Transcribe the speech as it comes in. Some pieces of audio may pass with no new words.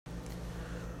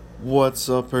What's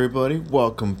up, everybody?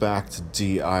 Welcome back to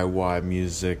DIY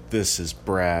Music. This is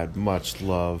Brad. Much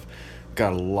love.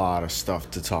 Got a lot of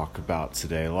stuff to talk about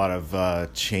today. A lot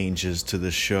of changes to the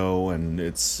show, and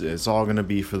it's all gonna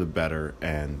be for the better.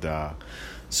 And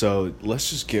so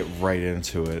let's just get right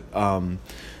into it.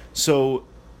 So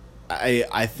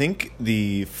I think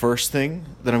the first thing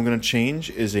that I'm gonna change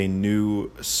is a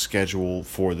new schedule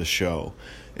for the show.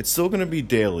 It's still going to be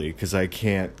daily because I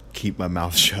can't keep my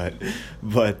mouth shut.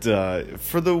 But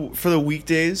for the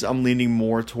weekdays, I'm leaning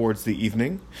more towards the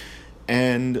evening.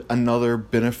 And another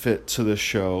benefit to the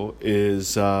show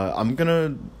is I'm going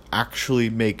to actually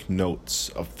make notes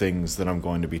of things that I'm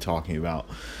going to be talking about.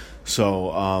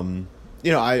 So,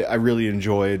 I really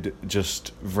enjoyed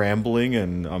just rambling,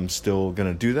 and I'm still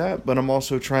going to do that. But I'm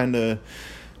also trying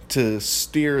to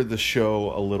steer the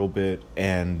show a little bit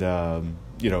and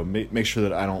make sure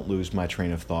that I don't lose my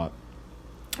train of thought.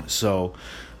 So,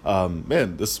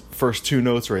 this first two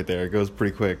notes right there, it goes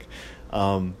pretty quick.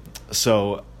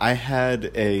 So I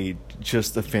had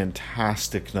just a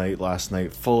fantastic night last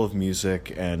night, full of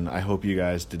music, and I hope you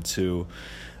guys did too.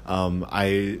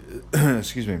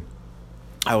 Excuse me.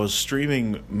 I was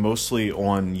streaming mostly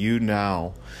on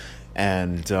YouNow,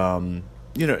 and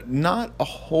not a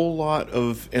whole lot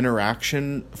of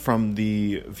interaction from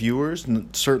the viewers,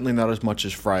 certainly not as much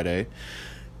as Friday.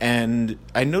 And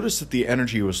I noticed that the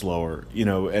energy was lower,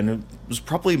 and it was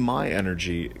probably my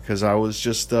energy because I was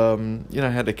just, I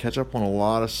had to catch up on a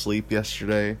lot of sleep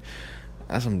yesterday.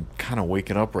 As I'm kind of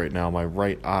waking up right now, my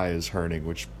right eye is hurting,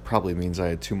 which probably means I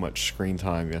had too much screen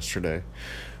time yesterday.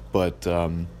 But,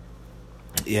 so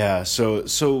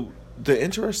the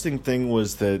interesting thing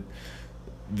was that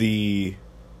the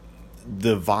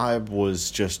vibe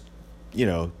was just,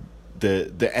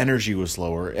 the energy was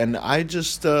lower, and I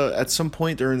just at some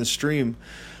point during the stream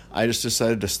I just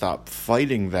decided to stop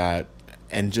fighting that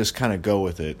and just kind of go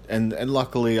with it, and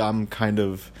luckily I'm kind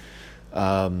of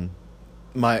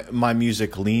my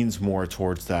music leans more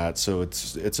towards that, so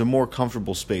it's a more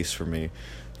comfortable space for me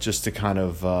just to kind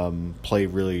of play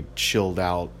really chilled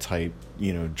out type,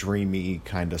 dreamy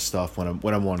kind of stuff when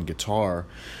I'm on guitar.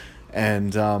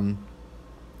 And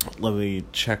let me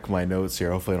check my notes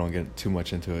here. Hopefully I don't get too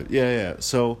much into it. Yeah.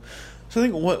 So I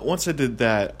think once I did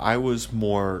that, I was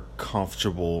more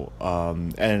comfortable.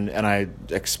 And I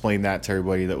explained that to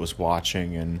everybody that was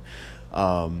watching. And,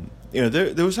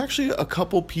 there was actually a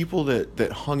couple people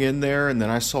that hung in there. And then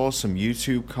I saw some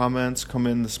YouTube comments come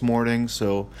in this morning.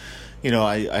 So,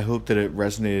 I hope that it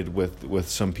resonated with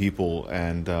some people.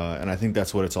 And I think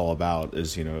that's what it's all about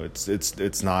is,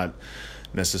 it's not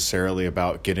necessarily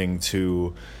about getting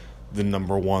to the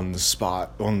number one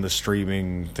spot on the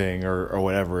streaming thing or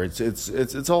whatever.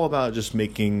 It's all about just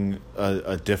making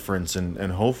a difference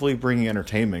and hopefully bringing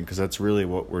entertainment, because that's really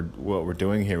what we're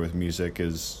doing here with music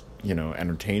is,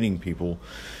 entertaining people.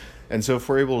 And so if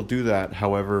we're able to do that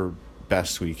however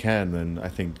best we can, then I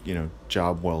think,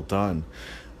 job well done.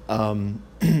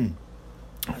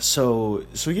 So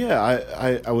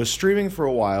yeah, I was streaming for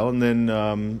a while, and then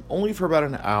only for about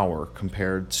an hour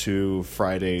compared to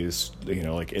Friday's,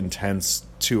 intense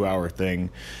 2-hour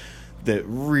thing that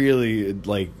really,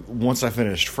 once I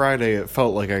finished Friday, it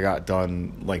felt like I got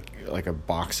done like a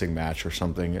boxing match or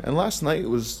something. And last night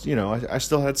was, I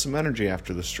still had some energy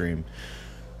after the stream.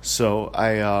 So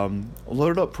I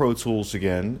loaded up Pro Tools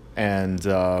again, and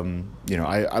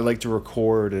I like to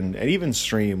record and even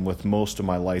stream with most of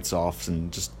my lights off,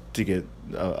 and just to get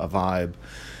a vibe.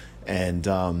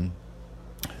 And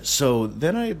so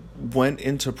then I went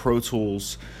into Pro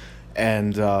Tools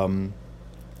and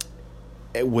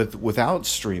without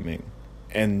streaming,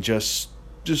 and just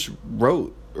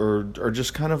wrote or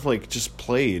just kind of just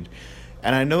played.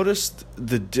 And I noticed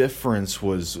the difference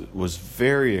was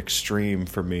very extreme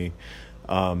for me,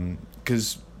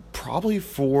 because probably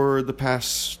for the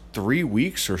past 3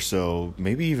 weeks or so,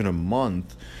 maybe even a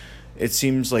month, it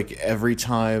seems like every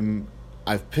time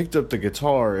I've picked up the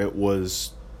guitar, it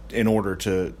was in order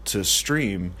to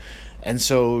stream. And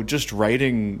so just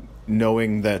writing,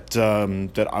 knowing that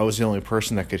I was the only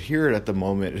person that could hear it at the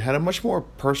moment, it had a much more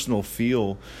personal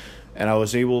feel, and I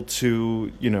was able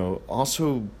to,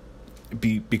 also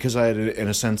because I had, in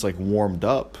a sense, warmed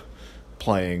up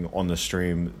playing on the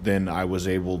stream, then I was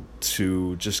able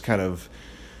to just kind of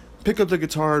pick up the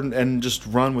guitar and just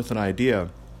run with an idea.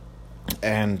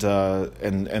 And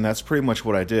that's pretty much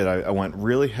what I did. I went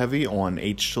really heavy on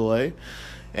H delay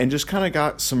and just kind of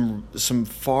got some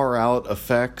far out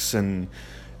effects, and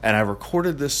I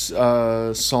recorded this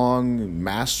song,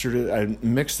 mastered it. I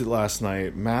mixed it last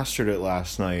night, mastered it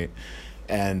last night,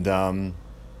 and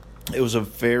it was a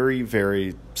very,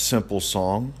 very simple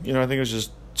song. I think it was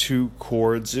just two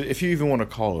chords, if you even want to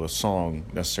call it a song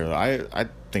necessarily. I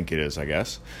think it is, I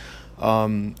guess.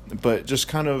 But just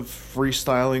kind of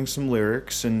freestyling some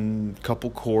lyrics and a couple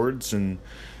chords, and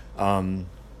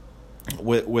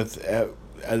with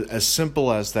as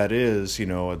simple as that is, the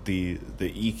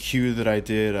EQ that I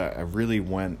did, I really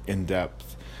went in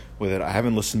depth with it. I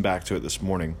haven't listened back to it this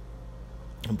morning,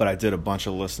 but I did a bunch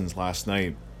of listens last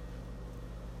night.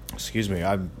 Excuse me,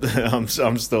 I'm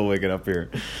still waking up here.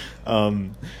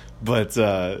 So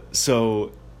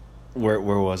where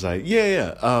was I?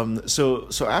 Yeah. So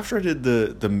after I did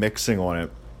the mixing on it,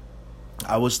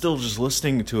 I was still just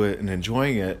listening to it and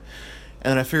enjoying it.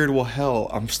 And I figured, well, hell,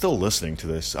 I'm still listening to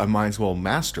this. I might as well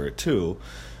master it too.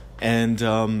 And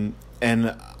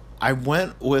I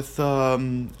went with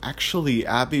actually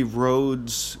Abbey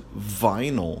Road's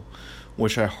Vinyl,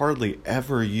 which I hardly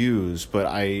ever use, but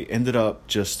I ended up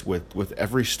just with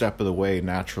every step of the way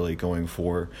naturally going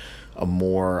for a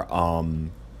more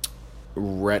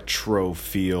retro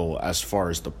feel as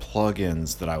far as the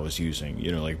plugins that I was using,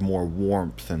 like more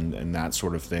warmth and that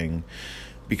sort of thing,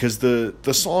 because the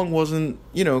song wasn't,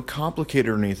 complicated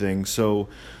or anything. So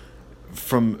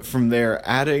from there,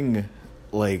 adding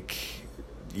like,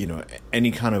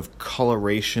 any kind of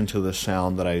coloration to the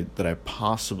sound that I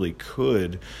possibly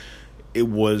could, it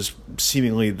was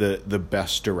seemingly the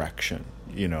best direction,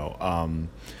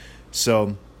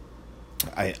 so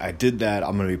I did that.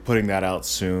 I'm going to be putting that out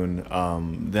soon.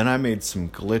 Then I made some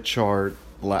glitch art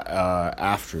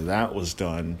after that was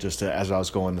done, just as I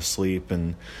was going to sleep,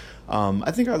 and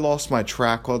I think I lost my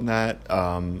track on that.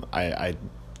 I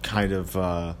kind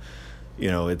of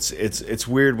it's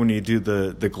weird when you do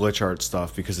the glitch art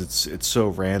stuff, because it's so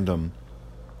random.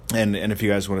 And if you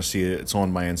guys want to see it, it's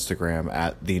on my Instagram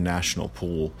at The National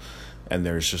Pool, and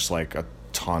there's just like a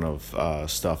ton of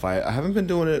stuff. I haven't been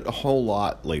doing it a whole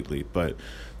lot lately, but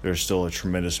there's still a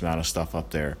tremendous amount of stuff up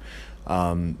there.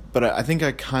 But I think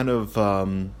I kind of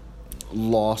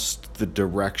lost the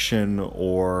direction,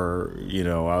 or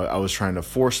I was trying to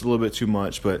force it a little bit too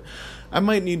much, but I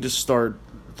might need to start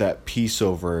that piece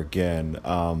over again.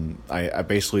 I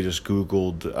basically just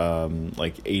Googled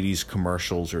like 80s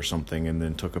commercials or something, and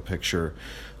then took a picture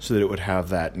so that it would have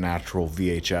that natural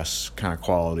VHS kind of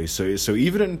quality. So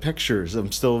even in pictures,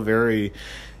 I'm still very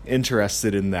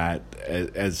interested in that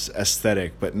as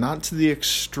aesthetic, but not to the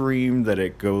extreme that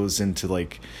it goes into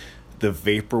like the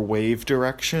vaporwave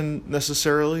direction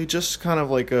necessarily. Just kind of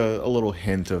like a little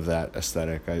hint of that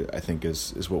aesthetic, I think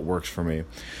is what works for me.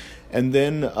 And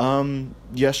then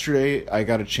yesterday I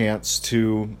got a chance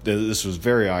to, this was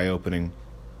very eye-opening.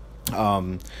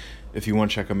 If you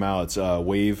want to check him out, it's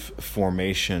Wave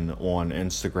Formation on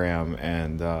Instagram,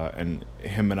 and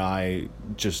him and I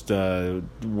just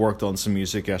worked on some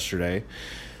music yesterday.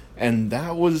 And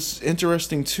that was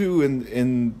interesting too,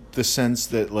 in the sense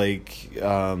that like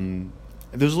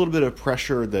there's a little bit of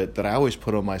pressure that I always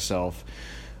put on myself,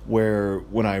 where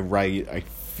when I write,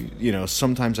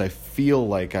 sometimes I feel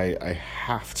like I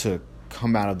have to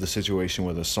come out of the situation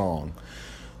with a song,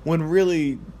 when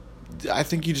really I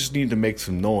think you just need to make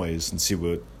some noise and see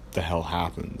what the hell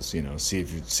happens, see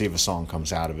if a song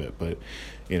comes out of it. But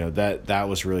that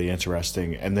was really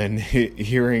interesting. And then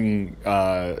hearing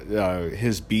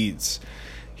his beats,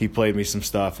 he played me some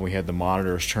stuff, and we had the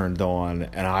monitors turned on,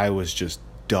 and I was just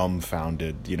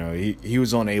dumbfounded. He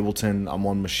was on Ableton, I'm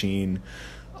on Machine.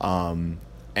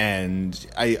 And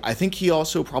I think he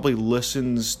also probably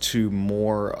listens to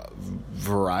more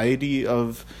variety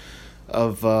of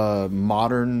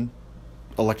modern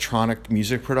electronic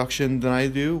music production than I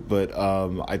do. But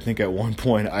I think at one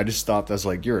point I just stopped. I was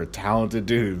like, you're a talented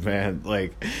dude, man.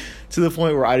 Like, to the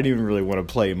point where I didn't even really want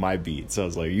to play my beats. I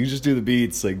was like, you just do the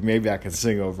beats, like maybe I can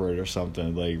sing over it or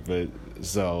something. Like, but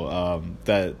so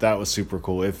that was super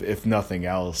cool, if nothing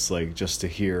else, like just to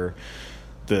hear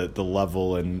the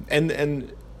level,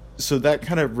 and so that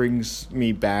kind of brings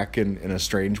me back in a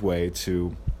strange way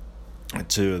to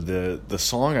the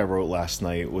song I wrote last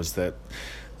night. Was that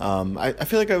I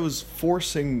feel like I was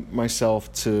forcing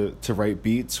myself to write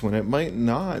beats when it might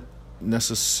not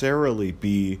necessarily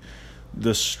be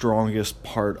the strongest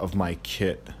part of my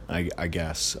kit, I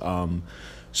guess.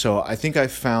 So I think I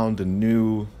found a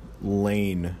new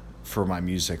lane for my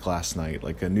music last night,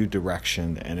 like a new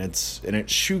direction, and it's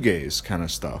shoegaze kind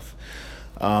of stuff.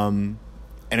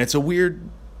 And it's a weird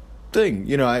thing,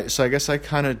 so I guess I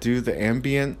kind of do the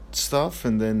ambient stuff,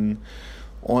 and then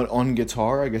on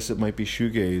guitar, I guess it might be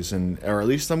shoegaze, or at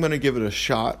least I'm going to give it a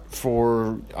shot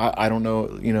for, I don't know,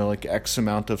 like X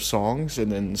amount of songs, and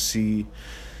then see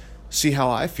how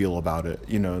I feel about it,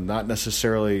 not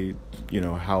necessarily,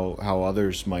 how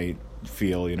others might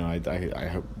feel.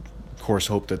 I course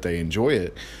hope that they enjoy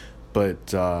it, but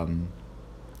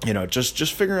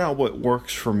just figuring out what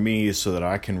works for me so that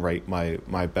I can write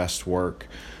my best work.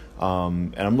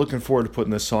 And I'm looking forward to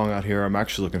putting this song out here. I'm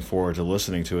actually looking forward to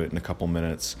listening to it in a couple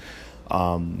minutes.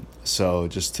 So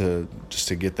just to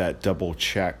get that double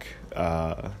check,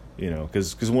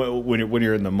 because when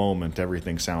you're in the moment,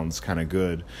 everything sounds kind of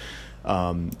good.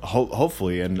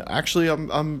 Hopefully, and actually,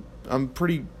 I'm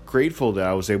pretty grateful that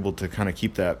I was able to kind of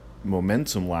keep that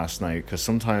momentum last night, because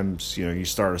sometimes you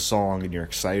start a song and you're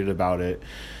excited about it,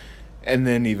 and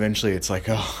then eventually it's like,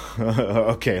 oh,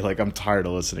 okay, like I'm tired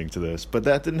of listening to this. But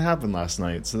that didn't happen last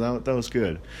night, so that was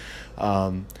good.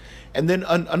 And then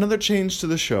another change to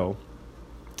the show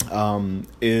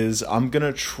is I'm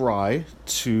gonna try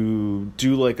to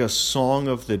do like a song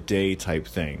of the day type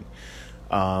thing.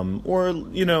 Or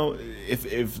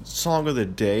if song of the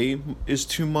day is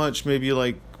too much, maybe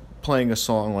like playing a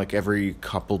song like every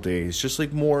couple days, just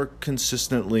like more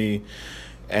consistently,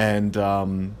 and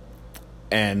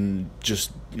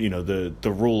just the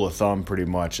rule of thumb pretty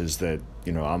much is that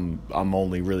I'm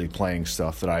only really playing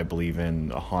stuff that I believe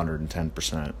in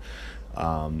 110%,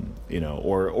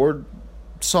 or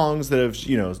songs that have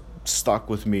stuck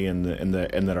with me and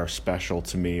that are special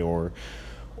to me, or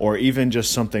even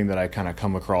just something that I kind of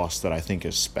come across that I think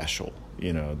is special,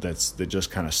 that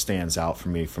just kind of stands out for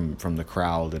me from the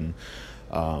crowd. And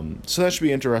so that should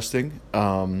be interesting.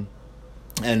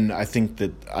 And I think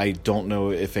that, I don't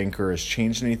know if Anchor has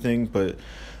changed anything, but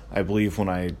I believe when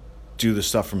I do the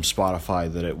stuff from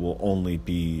Spotify that it will only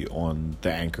be on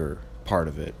the Anchor part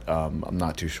of it. I'm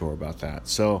not too sure about that.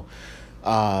 So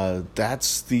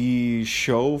that's the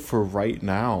show for right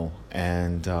now.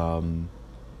 And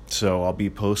so I'll be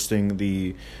posting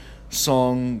the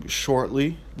song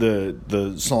shortly,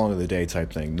 the song of the day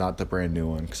type thing, not the brand new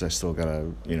one, because I still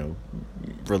gotta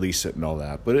release it and all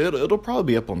that. But it'll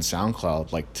probably be up on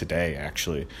SoundCloud like today,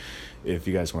 actually, if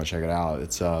you guys want to check it out.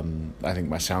 It's I think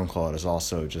my SoundCloud is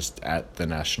also just at the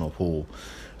National Pool.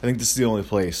 I think this is the only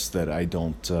place that I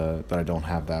don't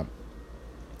have that,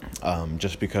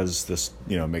 just because this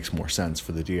makes more sense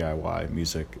for the DIY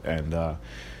music.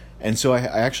 And so I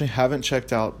actually haven't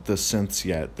checked out the synths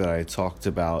yet that I talked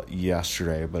about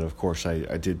yesterday, but of course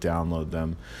I did download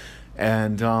them.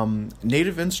 And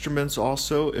Native Instruments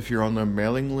also, if you're on their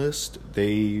mailing list,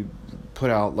 they put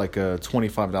out like a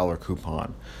 $25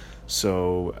 coupon.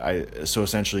 So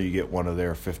essentially you get one of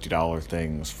their $50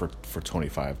 things for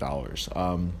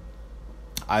 $25.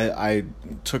 I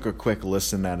took a quick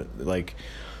listen at like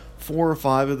 4 or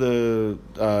 5 of the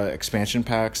expansion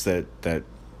packs that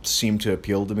seemed to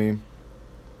appeal to me,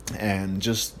 and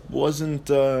just wasn't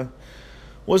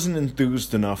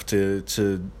enthused enough to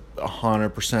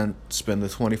 100% spend the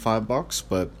 $25.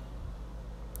 But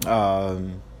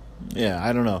yeah,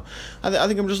 I don't know. I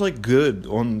think I'm just like good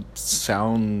on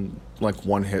sound, like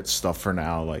one hit stuff for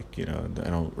now. Like I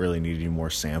don't really need any more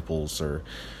samples, or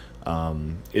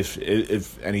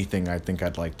if anything, I think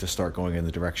I'd like to start going in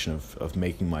the direction of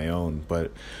making my own.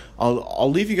 But I'll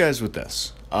leave you guys with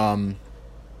this.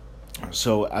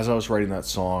 So as I was writing that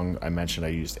song, I mentioned I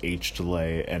used H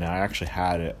delay, and I actually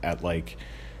had it at like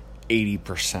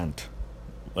 80%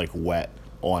 like wet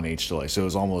on H delay. So it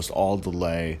was almost all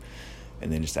delay,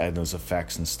 and then just add those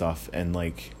effects and stuff, and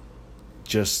like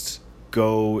just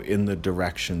go in the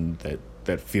direction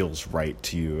that feels right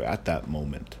to you at that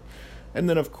moment. And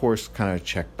then of course kind of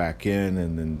check back in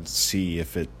and then see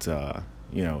if it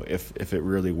if it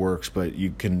really works. But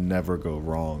you can never go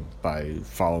wrong by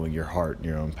following your heart and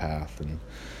your own path. And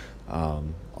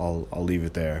I'll leave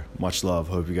it there. Much love.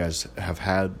 Hope you guys have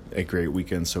had a great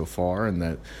weekend so far, and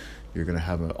that you're gonna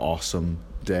have an awesome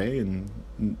day and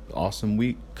awesome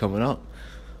week coming up,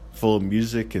 full of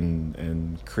music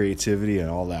and creativity and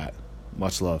all that.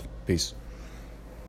 Much love. Peace.